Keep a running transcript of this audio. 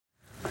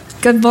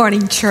Good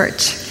morning,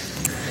 church.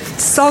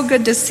 So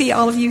good to see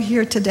all of you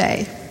here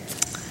today.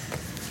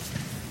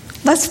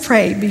 Let's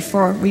pray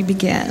before we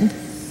begin.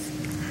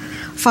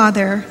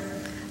 Father,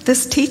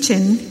 this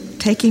teaching,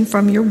 taking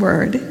from your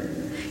word,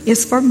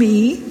 is for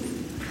me,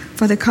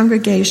 for the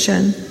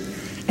congregation,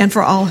 and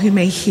for all who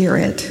may hear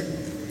it.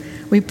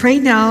 We pray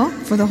now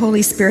for the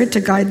Holy Spirit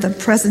to guide the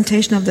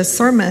presentation of the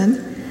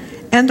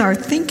sermon and our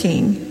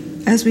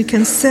thinking as we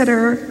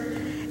consider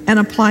and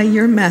apply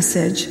your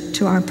message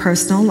to our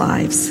personal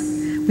lives.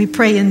 We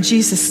pray in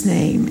Jesus'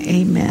 name,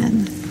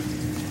 amen.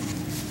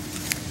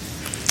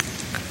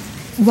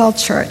 Well,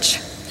 church,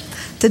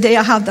 today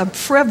I have the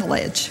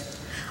privilege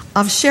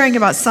of sharing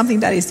about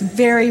something that is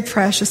very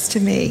precious to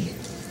me,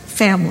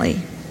 family.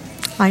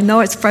 I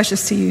know it's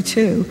precious to you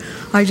too.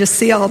 I just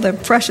see all the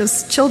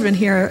precious children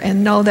here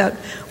and know that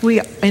we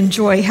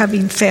enjoy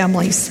having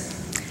families.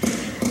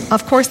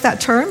 Of course,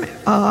 that term,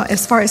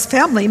 as far as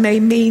family, may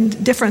mean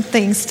different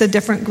things to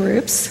different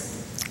groups.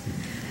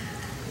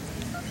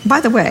 By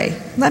the way,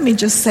 let me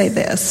just say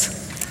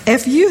this.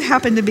 If you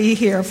happen to be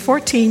here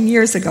 14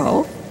 years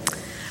ago,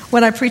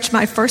 when I preached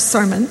my first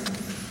sermon,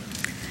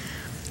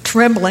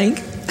 trembling,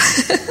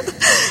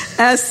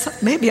 as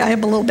maybe I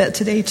am a little bit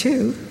today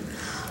too,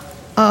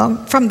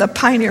 from the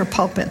pioneer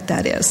pulpit,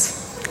 that is,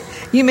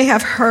 you may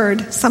have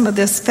heard some of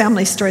this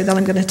family story that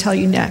I'm going to tell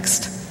you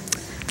next.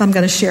 I'm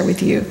going to share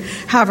with you.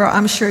 However,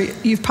 I'm sure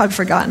you've probably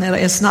forgotten it.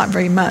 It's not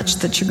very much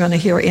that you're going to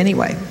hear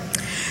anyway.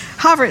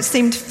 However, it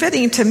seemed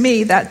fitting to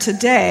me that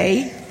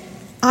today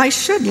I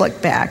should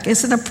look back.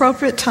 It's an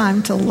appropriate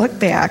time to look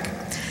back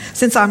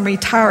since I'm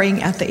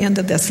retiring at the end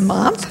of this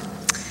month.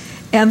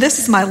 And this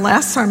is my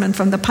last sermon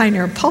from the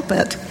Pioneer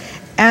Pulpit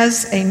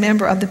as a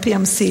member of the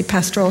PMC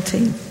pastoral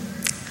team.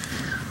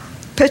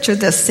 Picture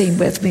this scene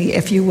with me,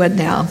 if you would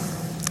now.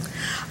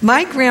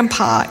 My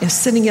grandpa is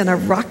sitting in a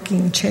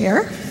rocking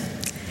chair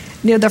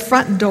near the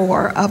front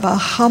door of a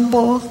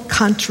humble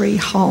country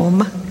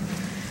home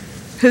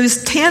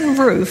whose tin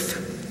roof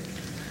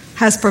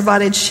has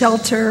provided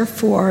shelter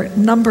for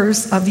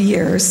numbers of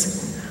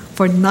years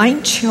for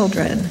 9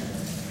 children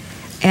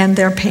and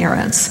their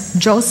parents,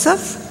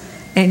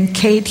 Joseph and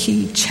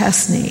Katie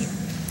Chesney.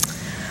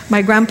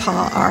 My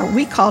grandpa,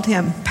 we called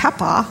him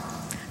Papa.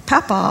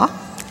 Papa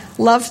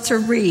loved to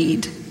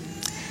read,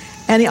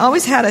 and he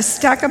always had a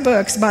stack of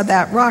books by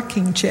that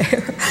rocking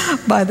chair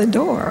by the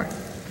door.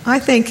 I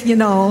think,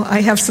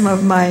 I have some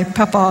of my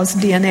Papa's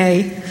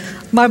DNA.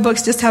 My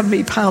books just have to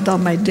be piled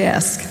on my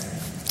desk.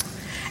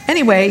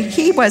 Anyway,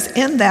 he was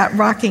in that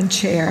rocking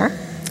chair,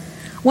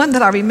 one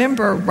that I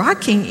remember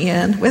rocking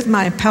in with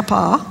my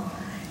Papa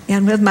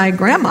and with my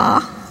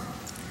grandma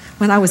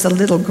when I was a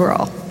little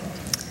girl.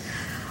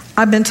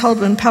 I've been told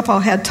when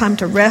Papa had time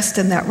to rest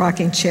in that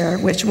rocking chair,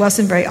 which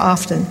wasn't very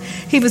often,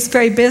 he was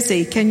very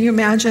busy. Can you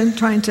imagine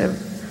trying to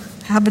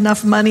have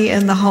enough money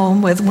in the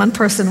home with one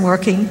person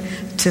working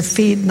to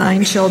feed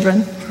 9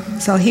 children?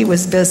 So he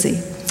was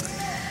busy.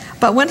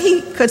 But when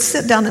he could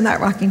sit down in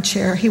that rocking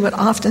chair, he would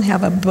often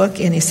have a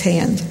book in his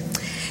hand.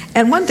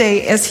 And one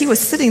day, as he was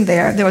sitting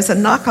there was a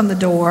knock on the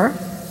door,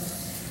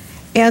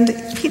 and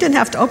he didn't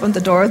have to open the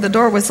door. The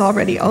door was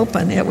already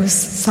open. It was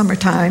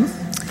summertime.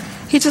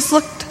 He just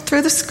looked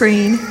through the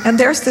screen, and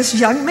there's this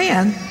young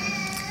man.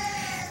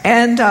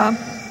 And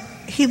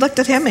he looked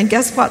at him, and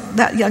guess what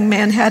that young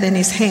man had in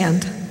his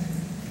hand?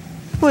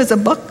 It was a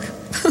book.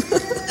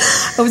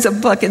 It was a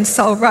book. And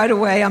so right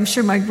away, I'm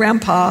sure my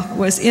grandpa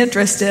was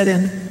interested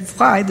in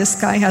why this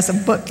guy has a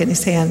book in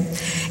his hand.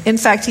 In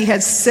fact, he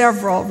had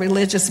several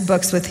religious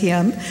books with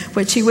him,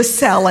 which he was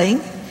selling.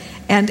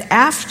 And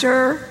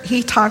after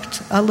he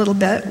talked a little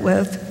bit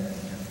with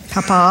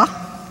Papa,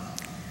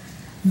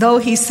 though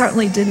he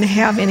certainly didn't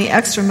have any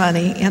extra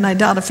money, and I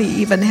doubt if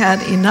he even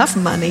had enough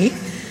money,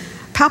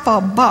 Papa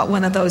bought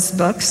one of those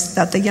books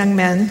that the young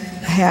man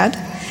had.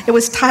 It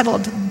was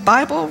titled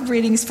Bible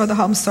Readings for the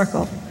Home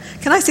Circle.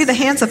 Can I see the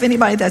hands of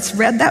anybody that's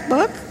read that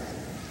book?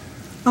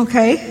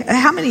 Okay.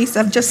 How many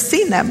have just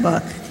seen that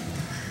book?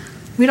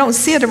 We don't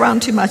see it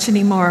around too much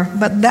anymore,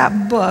 but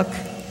that book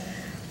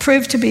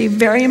proved to be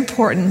very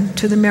important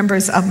to the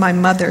members of my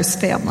mother's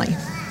family.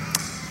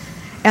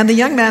 And the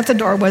young man at the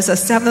door was a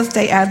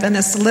Seventh-day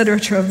Adventist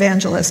literature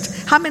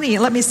evangelist. How many,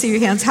 let me see your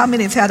hands, how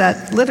many have had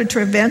a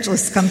literature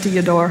evangelist come to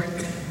your door?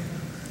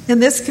 In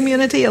this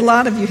community, a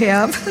lot of you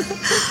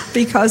have,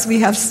 because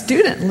we have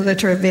student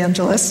literature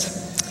evangelists.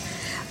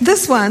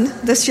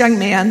 This young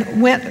man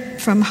went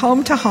from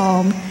home to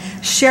home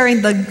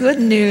sharing the good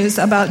news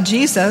about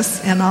Jesus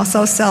and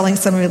also selling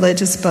some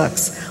religious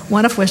books,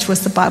 one of which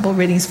was the Bible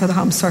Readings for the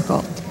Home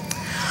Circle.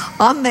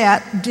 On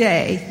that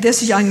day,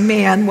 this young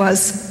man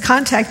was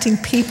contacting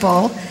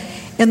people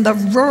in the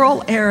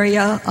rural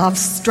area of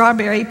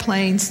Strawberry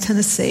Plains,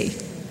 Tennessee.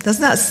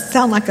 Doesn't that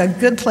sound like a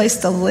good place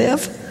to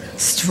live?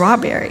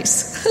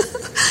 Strawberries.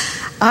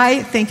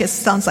 I think it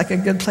sounds like a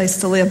good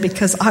place to live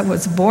because I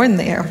was born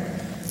there.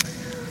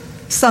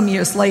 Some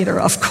years later,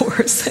 of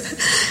course.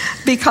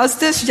 Because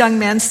this young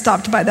man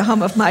stopped by the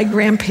home of my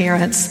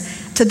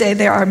grandparents. Today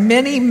there are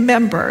many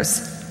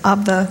members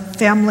of the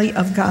family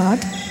of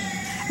God.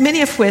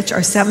 many of which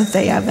are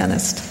Seventh-day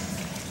Adventist.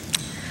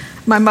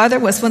 My mother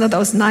was one of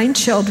those 9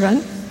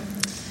 children,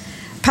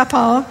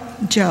 Papa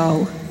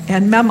Joe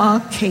and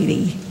Mama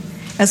Katie,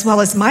 as well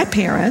as my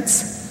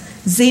parents,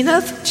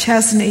 Zenith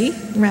Chesney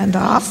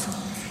Randolph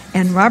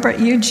and Robert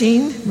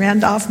Eugene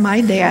Randolph,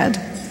 my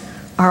dad,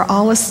 are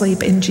all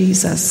asleep in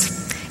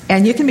Jesus.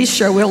 And you can be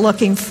sure we're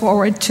looking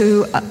forward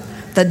to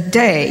the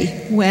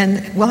day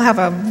when we'll have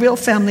a real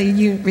family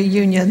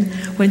reunion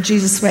when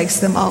Jesus wakes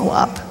them all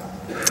up.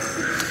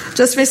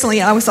 Just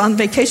recently, I was on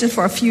vacation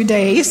for a few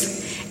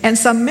days, and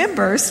some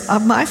members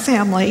of my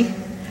family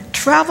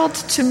traveled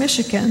to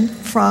Michigan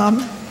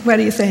from, where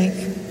do you think?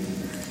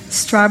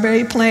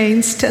 Strawberry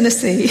Plains,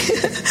 Tennessee,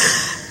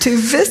 to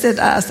visit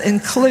us,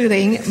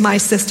 including my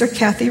sister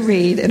Kathy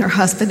Reed and her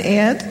husband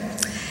Ed,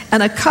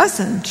 and a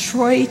cousin,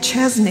 Troy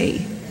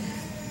Chesney.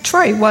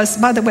 Troy was,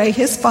 by the way,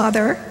 his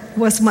father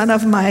was one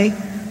of my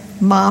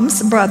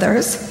mom's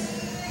brothers,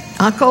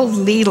 Uncle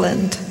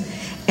Leland.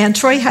 And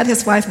Troy had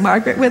his wife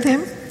Margaret with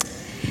him.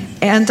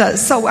 And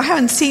so I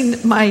haven't seen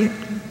my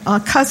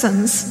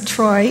cousins,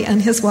 Troy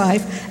and his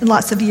wife, in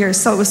lots of years,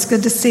 so it was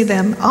good to see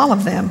them, all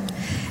of them.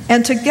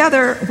 And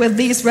together with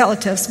these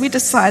relatives, we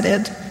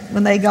decided,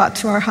 when they got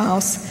to our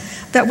house,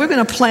 that we're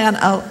going to plan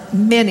a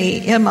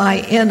mini,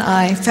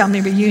 M-I-N-I, family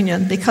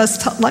reunion,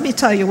 because let me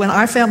tell you, when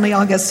our family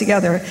all gets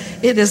together,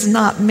 it is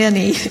not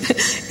mini,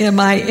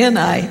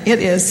 M-I-N-I, it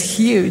is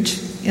huge,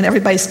 and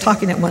everybody's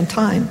talking at one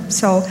time.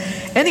 So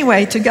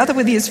anyway, together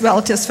with these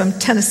relatives from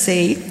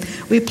Tennessee,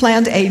 we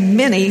planned a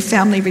mini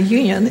family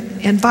reunion,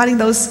 inviting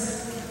those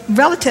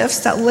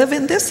relatives that live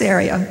in this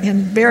area,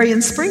 in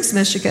Berrien Springs,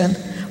 Michigan,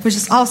 which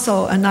is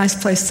also a nice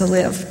place to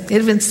live.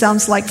 It even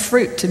sounds like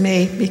fruit to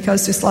me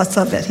because there's lots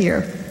of it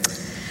here.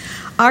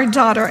 Our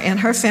daughter and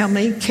her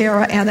family,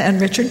 Kara, Anna,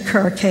 and Richard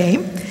Kerr,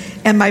 came,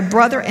 and my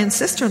brother and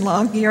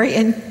sister-in-law, Gary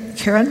and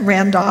Karen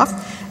Randolph.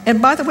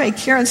 And by the way,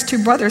 Karen's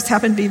 2 brothers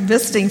happened to be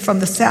visiting from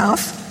the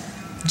south,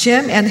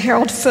 Jim and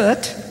Harold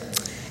Foote,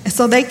 and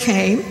so they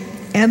came.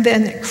 And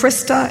then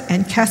Krista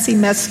and Cassie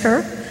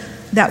Metzger,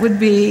 that would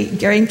be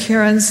Gary and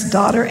Karen's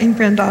daughter and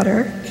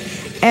granddaughter,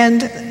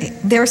 and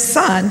their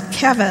son,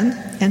 Kevin,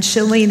 and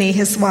Shalini,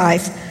 his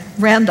wife,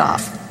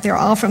 Randolph. They're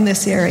all from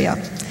this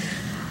area.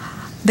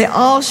 They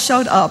all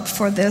showed up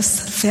for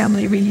this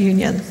family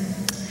reunion.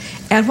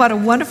 And what a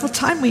wonderful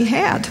time we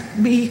had.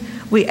 We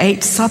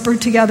ate supper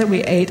together,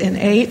 we ate and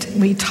ate,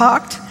 we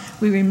talked,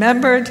 we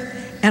remembered,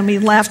 and we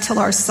laughed till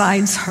our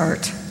sides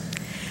hurt.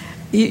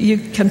 You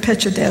can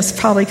picture this,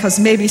 probably because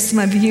maybe some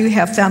of you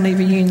have family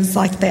reunions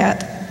like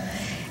that.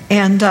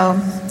 And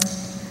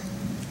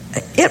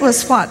it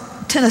was what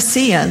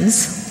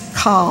Tennesseans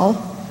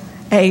call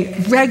a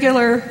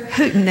regular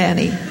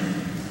hootenanny.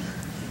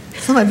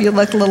 Some of you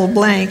look a little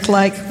blank,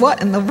 like,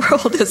 what in the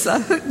world is a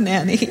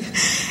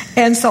hootenanny?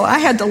 And so I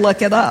had to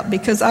look it up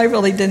because I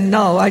really didn't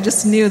know. I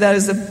just knew that it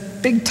was a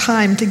big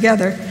time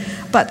together.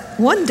 But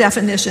one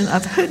definition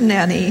of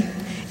hootenanny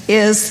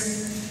is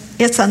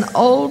it's an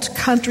old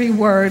country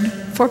word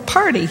for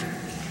party.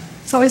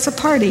 So it's a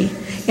party.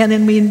 And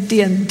then we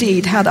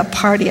indeed had a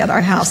party at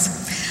our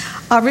house.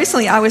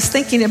 Recently I was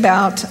thinking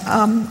about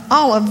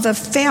all of the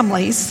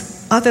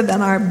families, other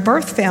than our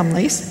birth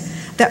families,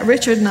 that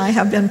Richard and I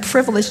have been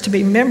privileged to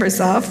be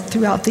members of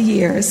throughout the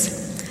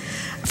years.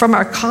 From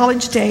our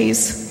college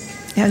days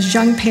as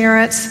young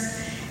parents,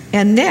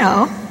 and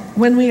now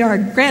when we are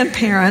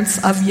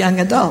grandparents of young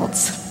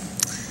adults.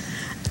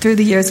 Through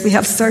the years, we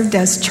have served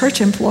as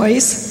church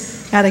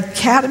employees at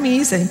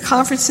academies and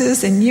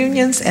conferences and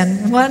unions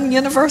and one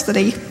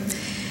university.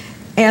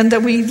 And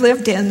we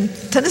lived in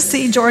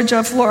Tennessee,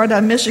 Georgia,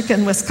 Florida,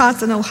 Michigan,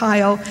 Wisconsin,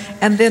 Ohio,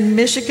 and then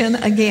Michigan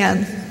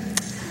again.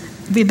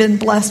 We've been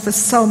blessed with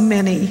so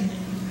many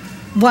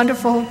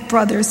wonderful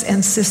brothers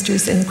and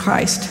sisters in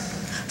Christ.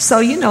 So,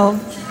 you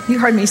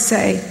heard me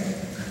say,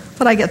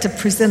 what I get to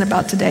present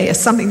about today is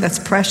something that's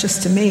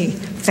precious to me,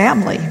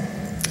 family.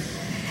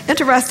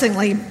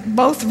 Interestingly,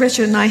 both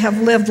Richard and I have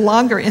lived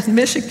longer in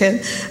Michigan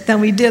than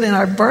we did in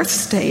our birth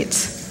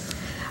states.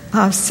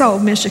 So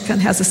Michigan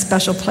has a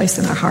special place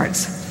in our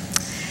hearts.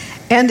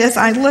 And as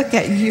I look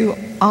at you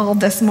all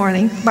this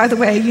morning, by the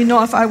way,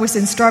 if I was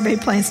in Strawberry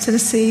Plains,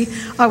 Tennessee,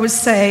 I would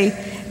say,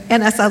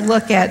 and as I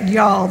look at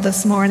y'all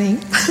this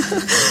morning,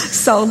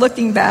 so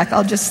looking back,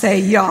 I'll just say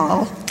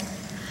y'all.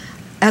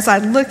 As I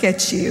look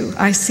at you,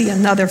 I see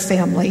another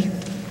family.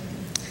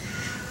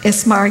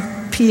 It's our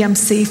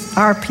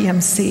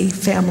PMC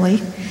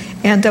family.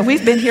 And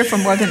we've been here for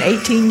more than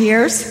 18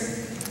 years.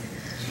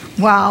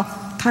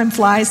 Wow, time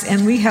flies,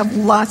 and we have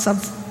lots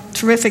of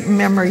terrific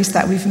memories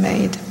that we've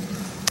made.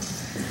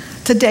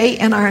 Today,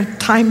 in our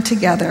time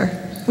together,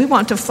 we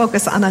want to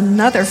focus on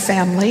another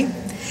family.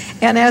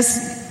 And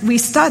as we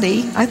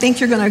study, I think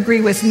you're going to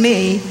agree with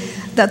me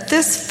that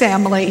this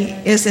family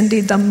is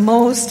indeed the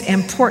most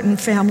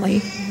important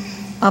family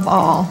of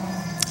all.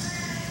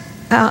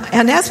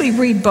 And as we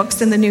read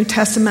books in the New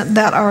Testament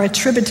that are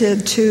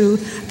attributed to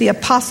the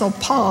Apostle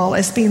Paul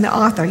as being the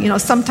author,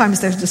 sometimes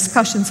there's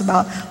discussions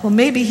about, well,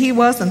 maybe he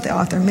wasn't the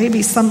author,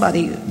 maybe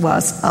somebody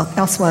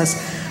else was.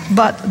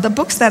 but the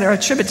books that are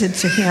attributed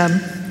to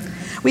him,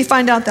 we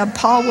find out that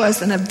Paul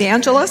was an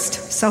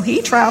evangelist, so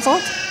he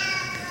traveled.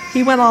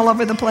 He went all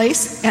over the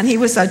place, and he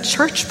was a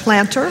church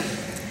planter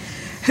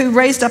who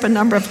raised up a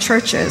number of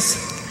churches,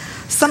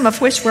 some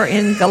of which were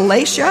in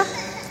Galatia,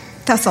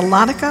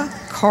 Thessalonica,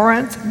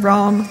 Corinth,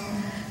 Rome,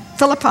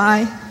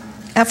 Philippi,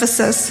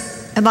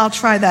 Ephesus, and I'll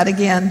try that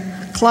again.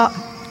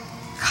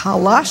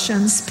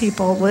 Colossians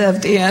people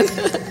lived in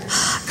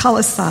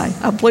Colossae.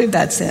 I believe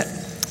that's it.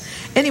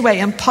 Anyway,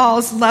 in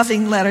Paul's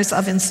loving letters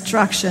of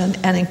instruction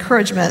and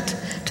encouragement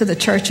to the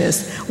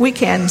churches, we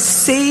can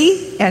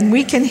see and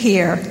we can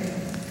hear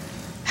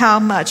how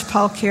much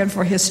Paul cared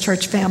for his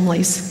church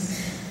families.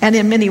 And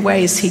in many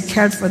ways, he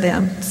cared for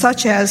them,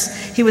 such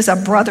as he was a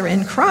brother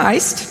in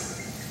Christ.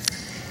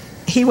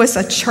 He was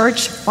a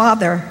church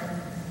father.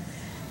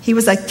 He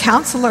was a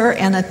counselor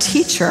and a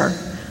teacher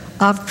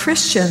of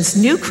Christians,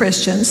 new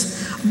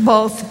Christians,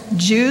 both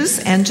Jews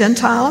and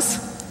Gentiles.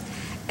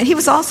 And he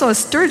was also a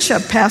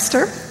stewardship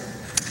pastor.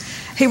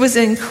 He was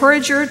an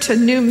encourager to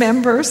new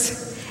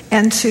members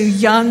and to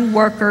young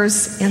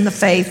workers in the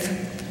faith,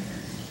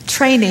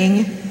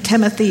 training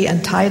Timothy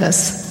and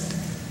Titus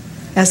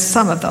as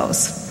some of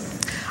those.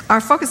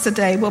 Our focus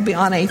today will be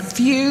on a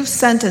few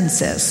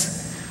sentences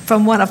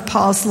from one of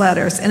Paul's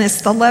letters, and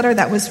it's the letter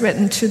that was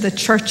written to the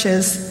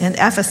churches in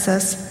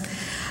Ephesus.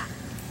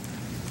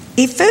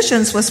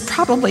 Ephesians was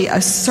probably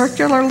a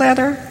circular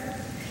letter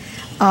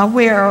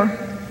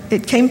where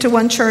it came to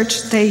one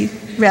church, they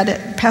read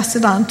it, passed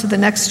it on to the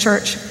next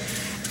church,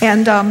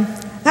 and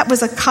that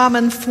was a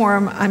common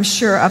form, I'm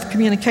sure, of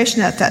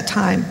communication at that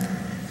time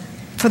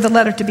for the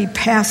letter to be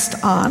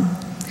passed on.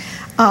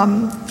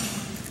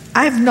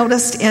 I've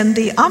noticed in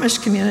the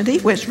Amish community,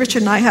 which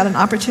Richard and I had an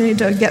opportunity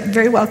to get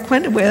very well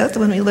acquainted with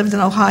when we lived in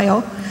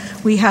Ohio,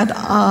 we had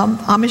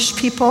Amish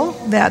people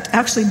that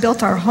actually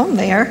built our home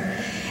there.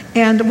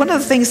 And one of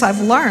the things I've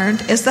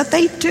learned is that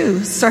they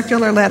do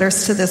circular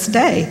letters to this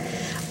day.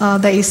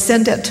 They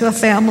send it to a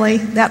family.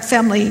 That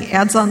family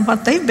adds on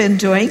what they've been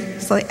doing,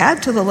 so they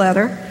add to the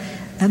letter,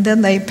 and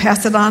then they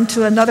pass it on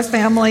to another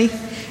family.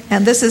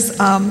 And this is,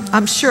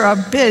 I'm sure, a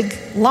big,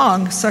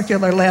 long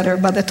circular letter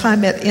by the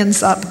time it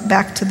ends up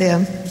back to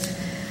them.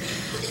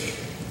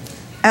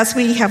 As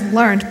we have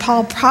learned,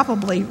 Paul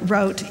probably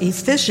wrote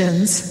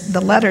Ephesians,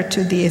 the letter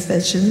to the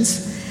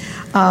Ephesians,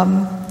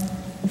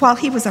 while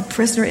he was a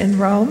prisoner in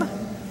Rome.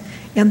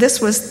 And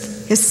this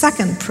was his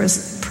second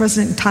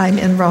prison time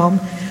in Rome,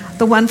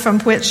 the one from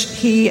which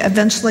he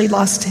eventually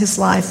lost his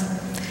life.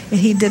 And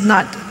he did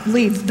not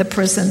leave the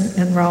prison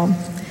in Rome.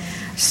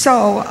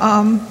 So,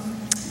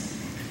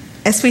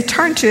 as we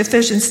turn to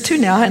Ephesians 2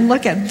 now and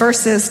look at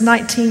verses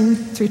 19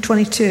 through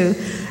 22,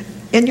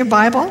 in your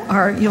Bible,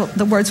 or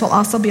the words will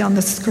also be on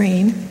the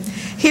screen.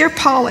 Here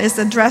Paul is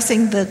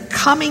addressing the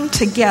coming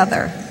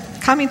together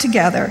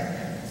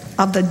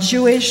of the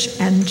Jewish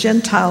and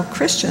Gentile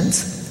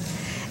Christians.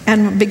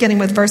 And beginning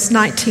with verse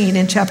 19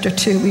 in chapter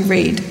 2, we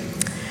read,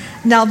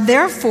 "Now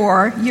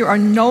therefore you are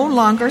no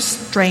longer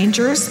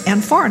strangers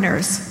and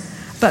foreigners,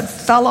 but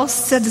fellow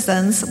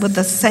citizens with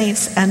the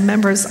saints and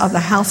members of the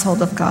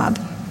household of God."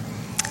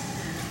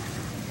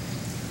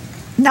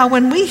 Now,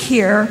 when we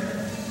hear,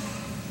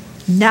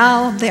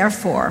 "now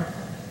therefore,"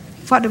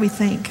 what do we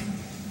think?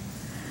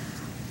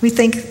 We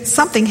think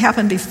something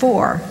happened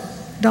before,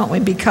 don't we?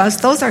 Because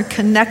those are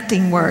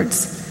connecting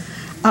words,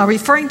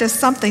 referring to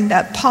something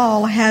that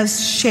Paul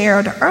has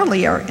shared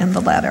earlier in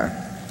the letter.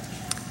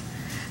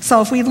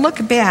 So if we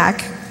look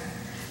back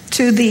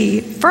to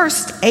the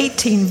first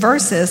 18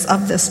 verses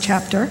of this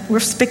chapter, we're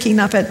picking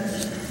up at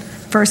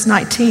verse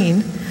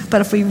 19,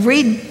 but if we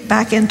read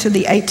back into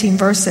the 18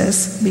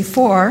 verses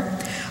before,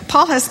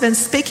 Paul has been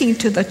speaking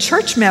to the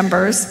church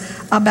members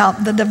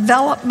about the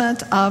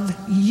development of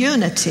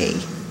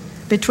unity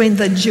between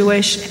the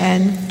Jewish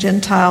and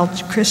Gentile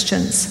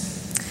Christians.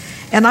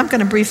 And I'm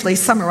going to briefly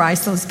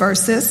summarize those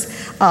verses.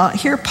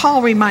 Here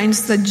Paul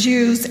reminds the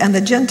Jews and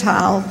the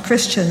Gentile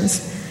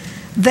Christians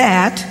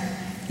that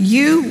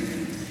you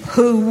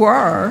who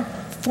were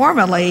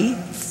formerly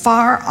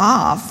far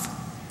off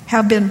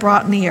have been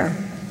brought near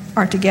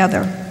or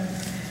together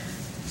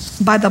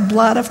by the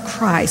blood of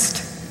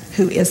Christ,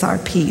 who is our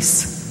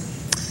peace.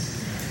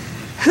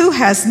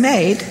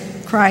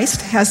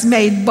 Christ has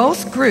made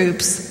both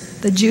groups,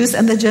 the Jews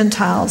and the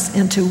Gentiles,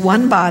 into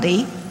one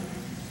body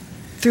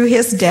through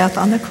his death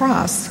on the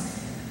cross,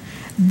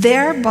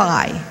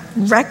 thereby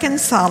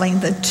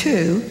reconciling the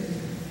two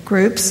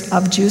groups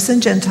of Jews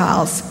and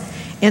Gentiles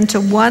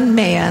into one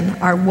man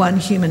or one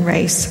human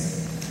race.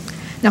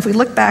 Now if we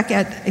look back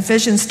at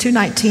Ephesians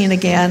 2:19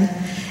 again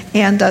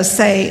and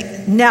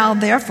say, "Now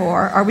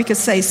therefore," or we could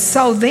say,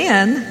 "So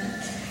then,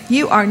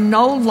 you are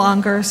no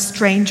longer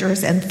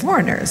strangers and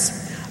foreigners,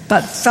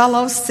 but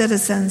fellow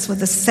citizens with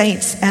the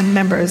saints and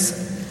members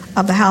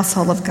of the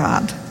household of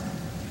God."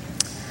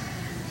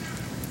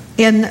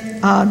 In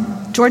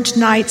George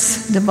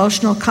Knight's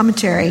devotional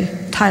commentary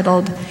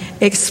titled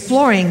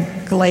 "Exploring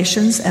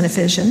Galatians and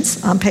Ephesians"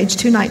 on page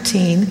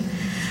 219,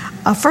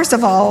 first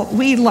of all,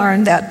 we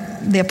learn that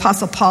the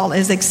Apostle Paul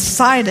is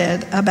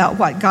excited about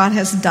what God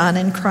has done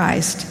in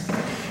Christ.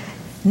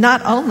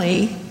 Not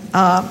only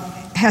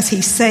has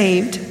he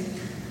saved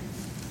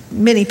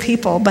many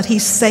people, but he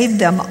saved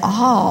them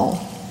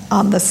all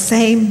on the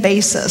same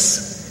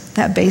basis,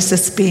 that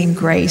basis being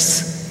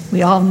grace.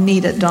 We all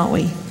need it, don't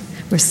we?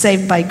 We're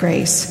saved by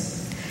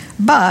grace.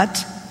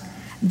 But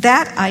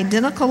that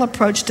identical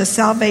approach to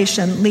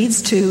salvation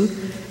leads to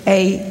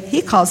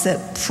he calls it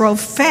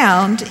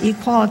profound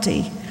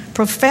equality.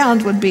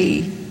 Profound would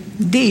be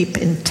deep,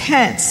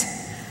 intense,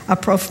 a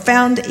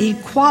profound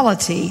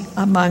equality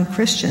among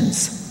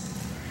Christians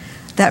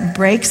that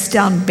breaks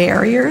down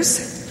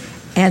barriers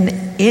and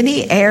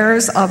any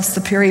airs of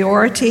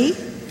superiority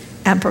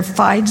and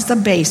provides the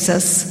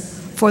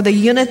basis for the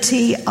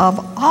unity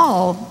of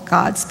all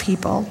God's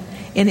people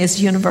in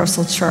his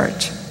universal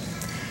church.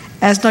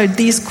 As noted,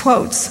 these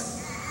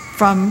quotes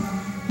from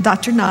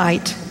Dr.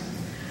 Knight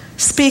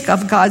speak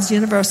of God's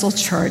universal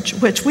church,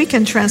 which we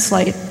can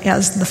translate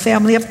as the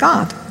family of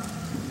God.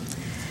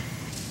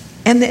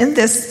 And in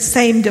this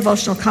same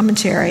devotional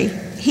commentary,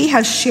 he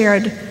has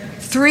shared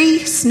 3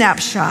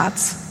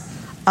 snapshots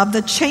of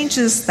the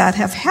changes that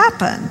have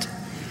happened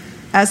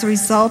as a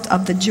result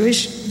of the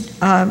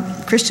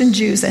Christian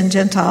Jews and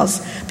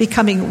Gentiles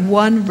becoming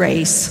one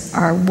race,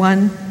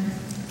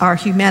 our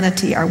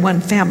humanity, our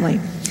one family.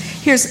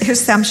 Here's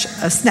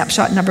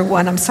snapshot number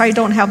 1. I'm sorry I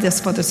don't have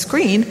this for the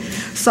screen.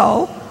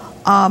 So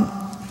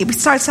it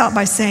starts out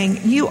by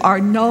saying, you are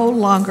no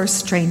longer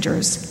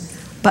strangers,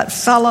 but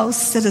fellow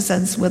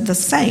citizens with the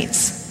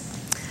saints.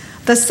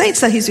 The saints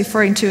that he's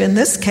referring to in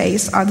this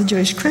case are the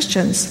Jewish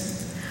Christians.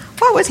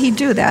 Why would he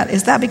do that?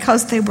 Is that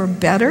because they were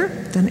better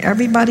than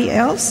everybody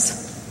else?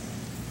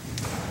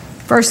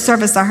 First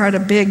service, I heard a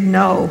big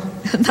no.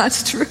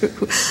 That's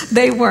true.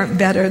 They weren't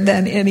better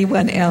than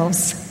anyone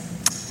else.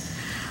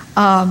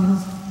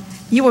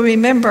 You will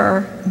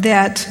remember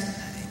that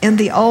in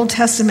the Old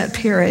Testament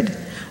period,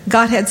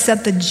 God had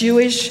set the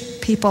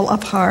Jewish people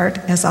apart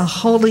as a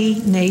holy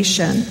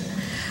nation.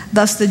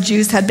 Thus, the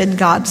Jews had been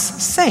God's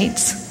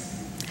saints.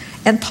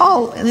 And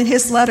Paul, in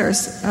his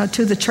letters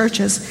to the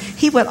churches,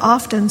 he would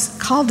often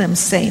call them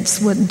saints,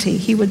 wouldn't he?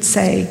 He would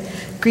say,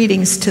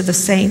 greetings to the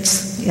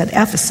saints at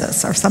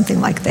Ephesus, or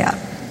something like that.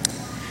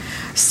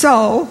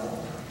 So,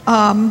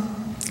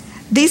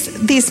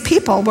 these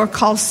people were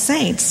called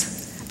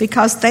saints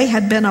because they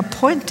had been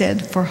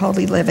appointed for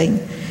holy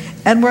living.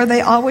 And were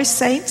they always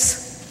saints?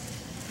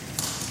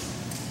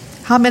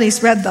 How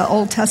many's read the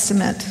Old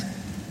Testament?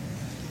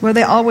 Were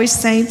they always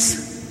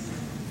saints?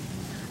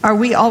 Are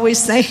we always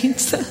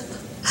saints?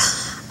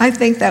 I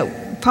think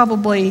that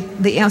probably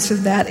the answer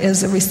to that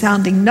is a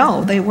resounding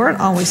no. They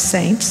weren't always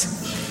saints.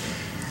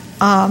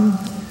 And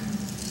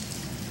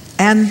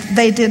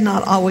they did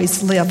not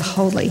always live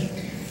holy.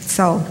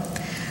 So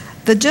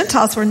the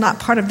Gentiles were not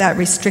part of that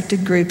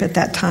restricted group at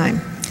that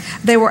time.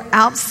 They were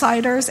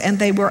outsiders and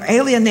they were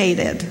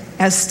alienated,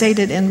 as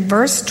stated in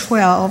verse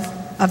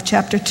 12 of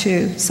chapter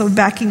 2. So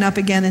backing up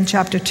again in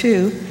chapter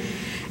 2.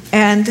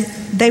 And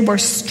they were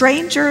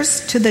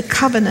strangers to the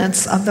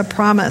covenants of the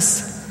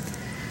promise.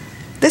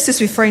 This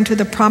is referring to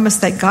the promise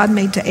that God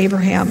made to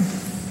Abraham.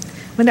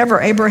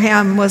 Whenever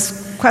Abraham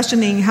was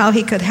questioning how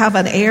he could have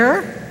an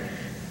heir,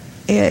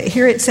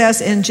 here it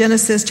says in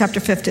Genesis chapter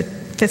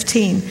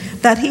 15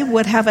 that he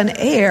would have an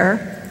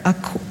heir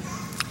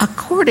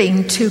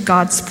according to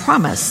God's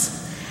promise.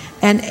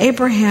 And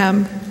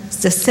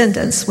Abraham's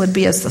descendants would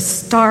be as the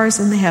stars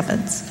in the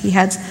heavens. He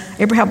had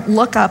Abraham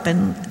look up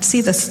and see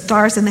the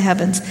stars in the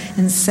heavens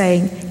and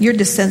saying, your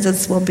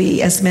descendants will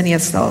be as many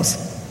as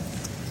those.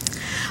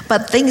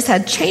 But things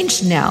had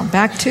changed now.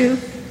 Back to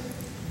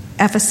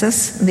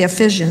Ephesus, the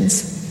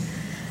Ephesians.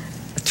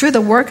 Through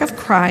the work of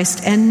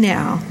Christ, and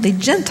now the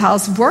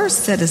Gentiles were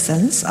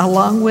citizens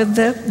along with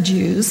the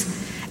Jews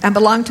and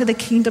belonged to the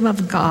kingdom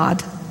of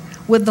God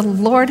with the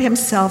Lord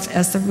himself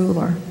as the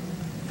ruler.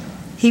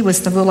 He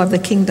was the ruler of the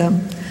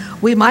kingdom.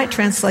 We might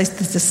translate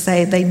this to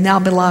say they now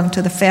belong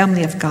to the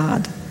family of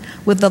God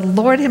with the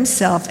Lord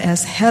himself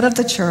as head of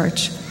the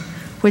church,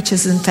 which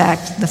is in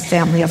fact the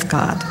family of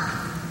God.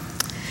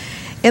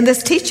 In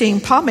this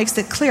teaching, Paul makes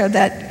it clear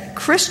that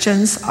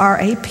Christians are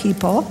a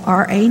people,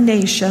 are a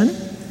nation,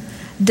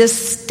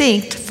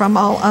 distinct from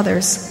all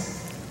others.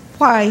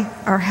 Why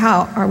or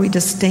how are we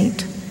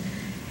distinct?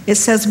 It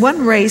says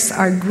one race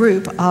or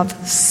group of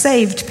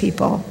saved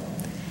people.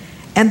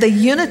 And the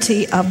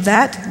unity of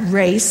that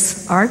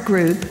race or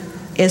group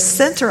is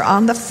centered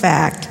on the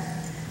fact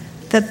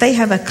that they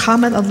have a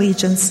common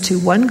allegiance to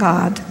one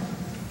God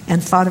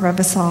and Father of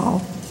us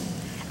all,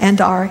 and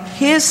are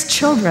his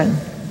children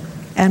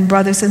and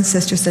brothers and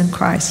sisters in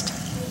Christ.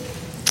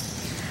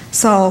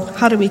 So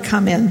how do we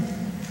come in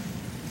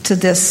to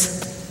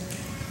this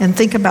and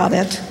think about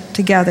it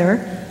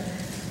together?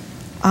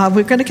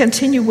 We're going to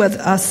continue with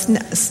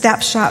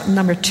snapshot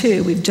number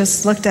 2. We've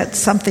just looked at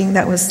something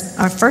that was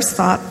our first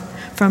thought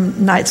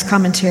from Knight's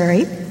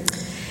commentary.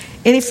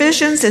 In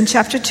Ephesians in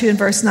chapter 2 and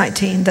verse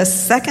 19, the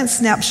second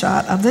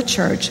snapshot of the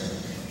church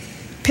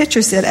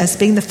pictures it as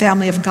being the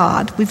family of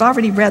God. We've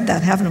already read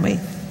that, haven't we?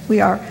 We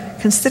are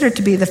considered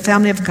to be the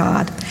family of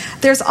God.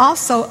 There's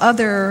also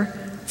other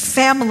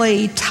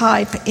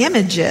family-type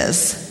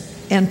images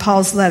in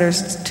Paul's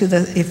letters to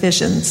the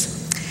Ephesians.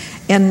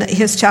 In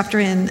his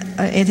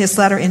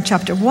letter in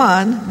chapter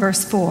 1,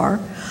 verse 4,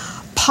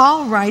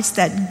 Paul writes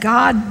that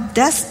God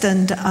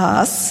destined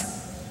us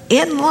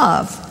in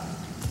love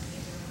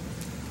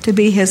to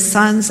be his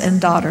sons and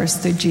daughters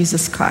through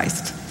Jesus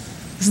Christ.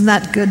 Isn't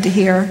that good to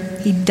hear?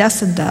 He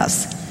destined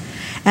us.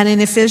 And in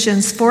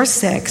Ephesians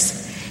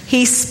 4:6,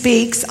 he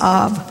speaks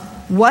of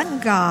one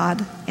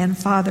God and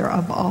Father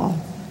of all.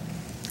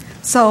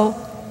 So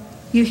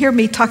you hear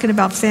me talking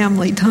about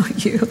family,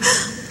 don't you?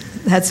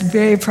 That's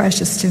very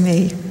precious to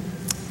me.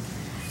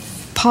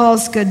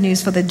 Paul's good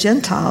news for the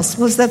Gentiles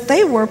was that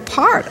they were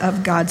part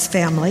of God's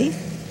family.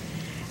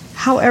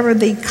 However,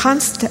 the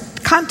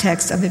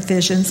context of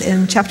Ephesians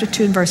in chapter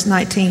 2 and verse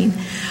 19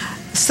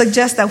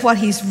 suggests that what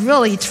he's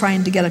really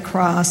trying to get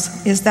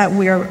across is that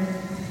we're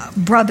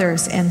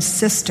brothers and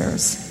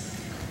sisters.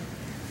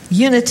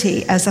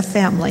 Unity as a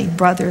family,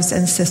 brothers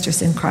and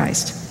sisters in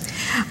Christ.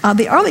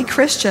 The early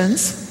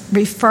Christians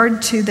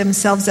referred to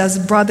themselves as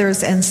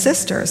brothers and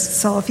sisters.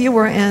 So if you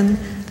were in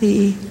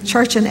the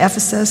church in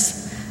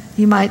Ephesus,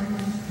 you might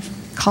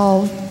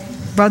call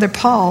Brother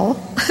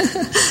Paul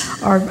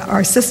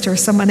or sister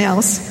someone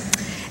else.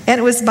 And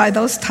it was by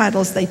those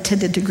titles they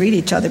tended to greet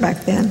each other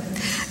back then.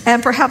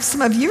 And perhaps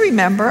some of you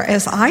remember,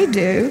 as I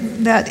do,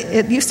 that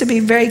it used to be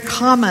very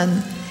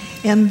common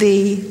in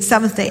the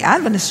Seventh-day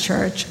Adventist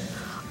Church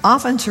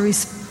often to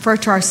refer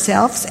to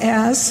ourselves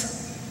as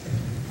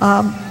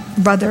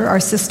brother or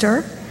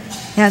sister,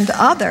 and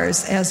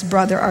others as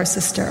brother or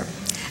sister.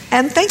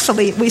 And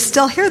thankfully, we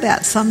still hear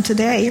that some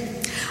today.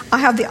 I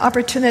have the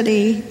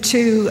opportunity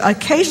to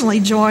occasionally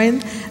join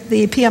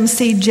the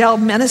PMC jail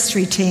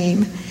ministry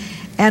team,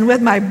 and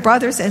with my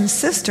brothers and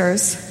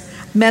sisters,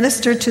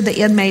 minister to the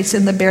inmates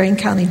in the Berrien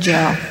County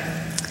Jail.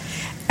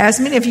 As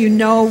many of you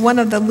know, one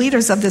of the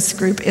leaders of this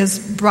group is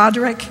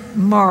Broderick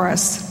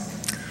Morris.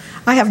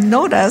 I have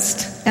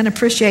noticed and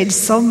appreciated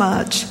so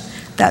much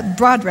that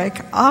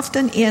Broderick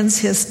often ends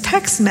his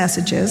text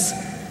messages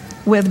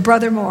with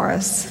Brother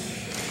Morris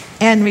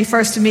and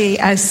refers to me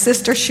as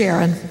Sister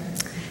Sharon.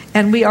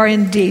 And we are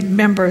indeed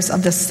members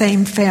of the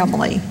same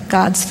family,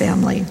 God's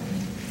family.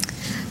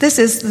 This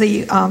is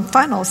the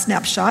final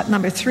snapshot,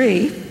 number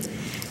 3.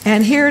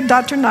 And here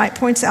Dr. Knight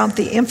points out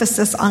the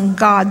emphasis on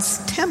God's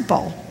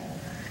temple.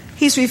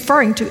 He's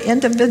referring to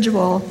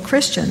individual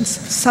Christians.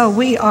 So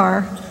we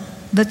are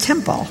the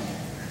temple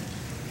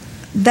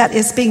that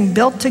is being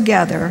built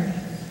together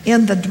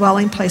in the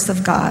dwelling place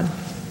of God.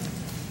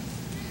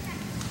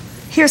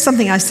 Here's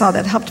something I saw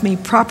that helped me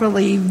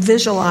properly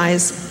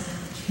visualize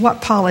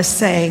what Paul is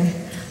saying.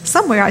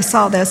 Somewhere I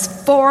saw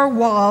this: 4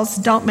 walls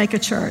don't make a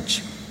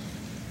church.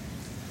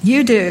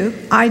 You do,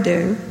 I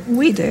do,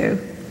 we do.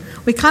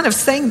 We kind of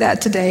sang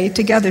that today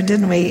together,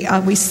 didn't we?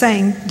 We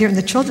sang during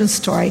the children's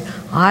story,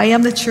 I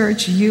am the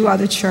church, you are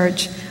the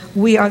church,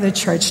 we are the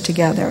church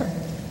together.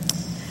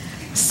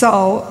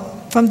 So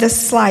from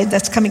this slide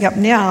that's coming up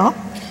now,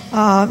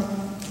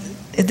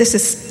 this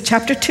is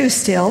chapter 2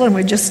 still, and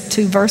we're just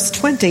to verse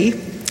 20.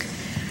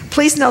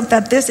 Please note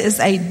that this is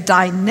a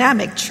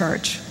dynamic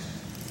church.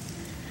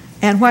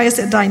 And why is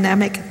it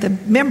dynamic? The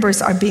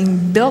members are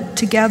being built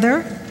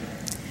together.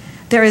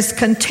 There is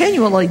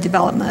continually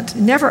development,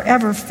 never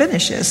ever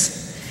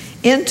finishes,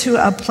 into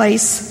a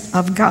place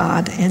of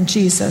God and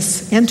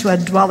Jesus, into a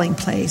dwelling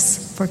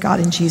place for God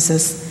and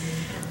Jesus,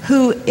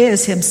 who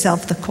is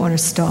himself the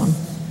cornerstone.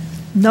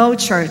 No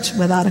church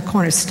without a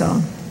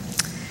cornerstone.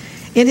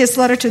 In his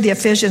letter to the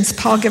Ephesians,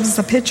 Paul gives us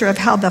a picture of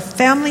how the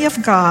family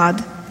of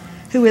God,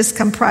 who is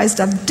comprised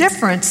of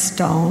different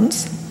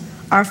stones,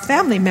 our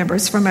family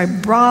members from a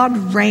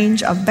broad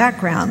range of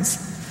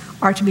backgrounds,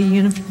 are to be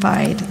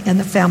unified in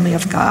the family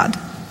of God.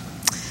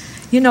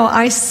 You know,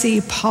 I see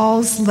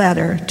Paul's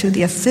letter to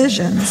the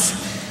Ephesians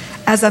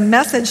as a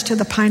message to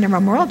the Pioneer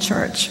Memorial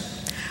Church,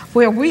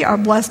 where we are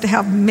blessed to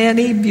have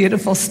many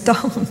beautiful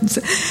stones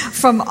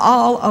from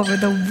all over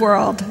the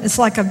world. It's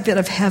like a bit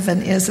of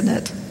heaven, isn't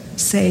it?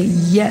 Say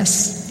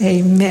yes,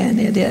 amen,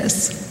 it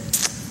is.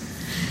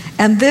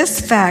 And this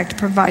fact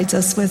provides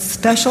us with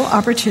special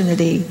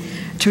opportunity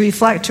to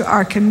reflect to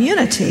our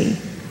community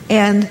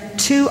and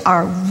to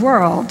our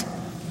world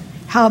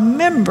how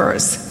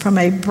members from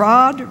a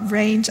broad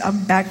range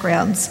of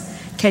backgrounds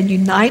can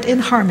unite in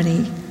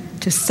harmony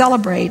to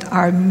celebrate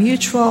our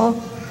mutual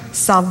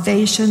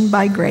salvation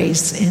by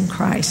grace in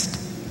Christ.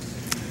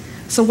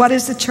 So what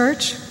is the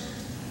church?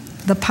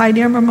 The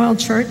Pioneer Memorial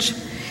Church?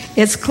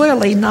 It's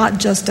clearly not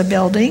just a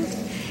building.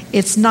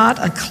 It's not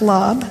a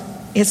club.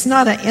 It's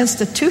not an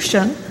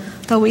institution,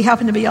 though we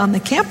happen to be on the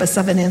campus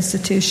of an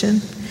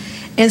institution.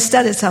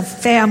 Instead, it's a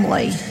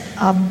family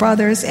of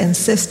brothers and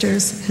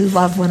sisters who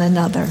love one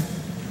another.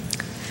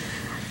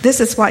 This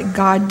is what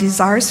God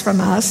desires from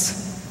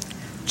us,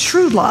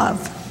 true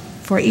love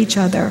for each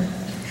other.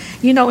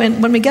 You know,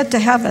 when we get to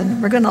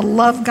heaven, we're going to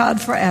love God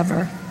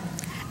forever.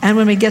 And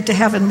when we get to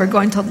heaven, we're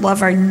going to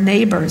love our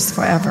neighbors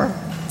forever.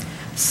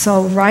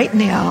 So right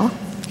now,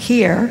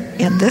 here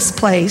in this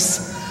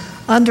place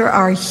under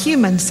our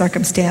human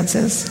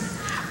circumstances,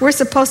 we're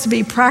supposed to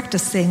be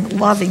practicing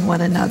loving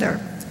one another,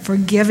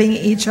 forgiving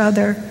each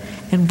other,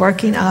 and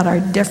working out our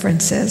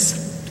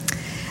differences.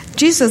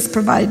 Jesus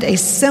provided a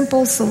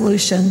simple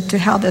solution to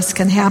how this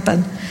can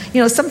happen.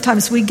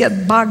 Sometimes we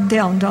get bogged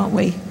down, don't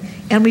we?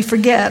 And we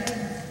forget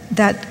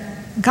that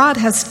God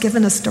has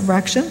given us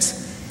directions,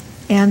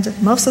 and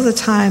most of the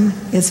time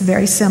it's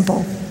very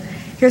simple.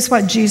 Here's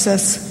what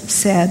Jesus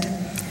said.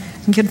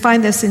 You can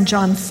find this in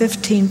John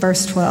 15,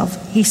 verse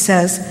 12. He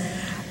says,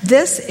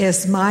 "This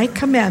is my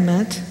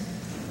commandment,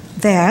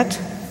 that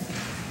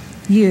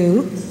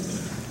you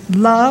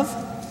love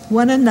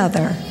one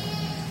another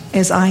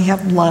as I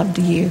have loved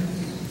you."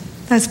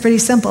 That's pretty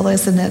simple,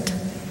 isn't it?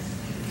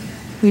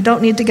 We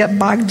don't need to get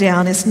bogged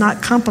down. It's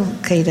not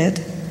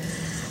complicated.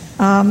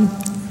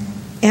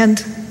 And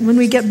when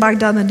we get bogged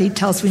down in the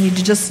details, we need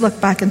to just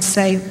look back and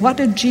say, what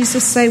did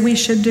Jesus say we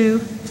should do?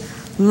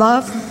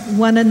 Love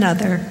one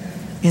another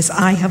as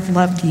I have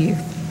loved you.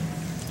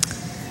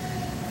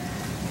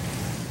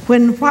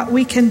 When what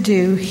we can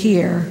do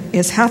here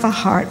is have a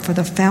heart for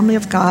the family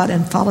of God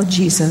and follow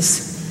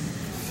Jesus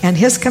and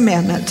his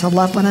commandment to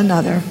love one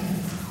another,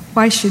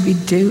 why should we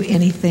do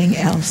anything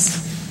else?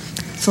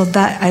 So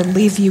that I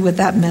leave you with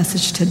that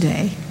message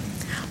today.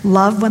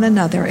 Love one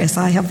another as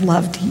I have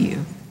loved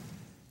you.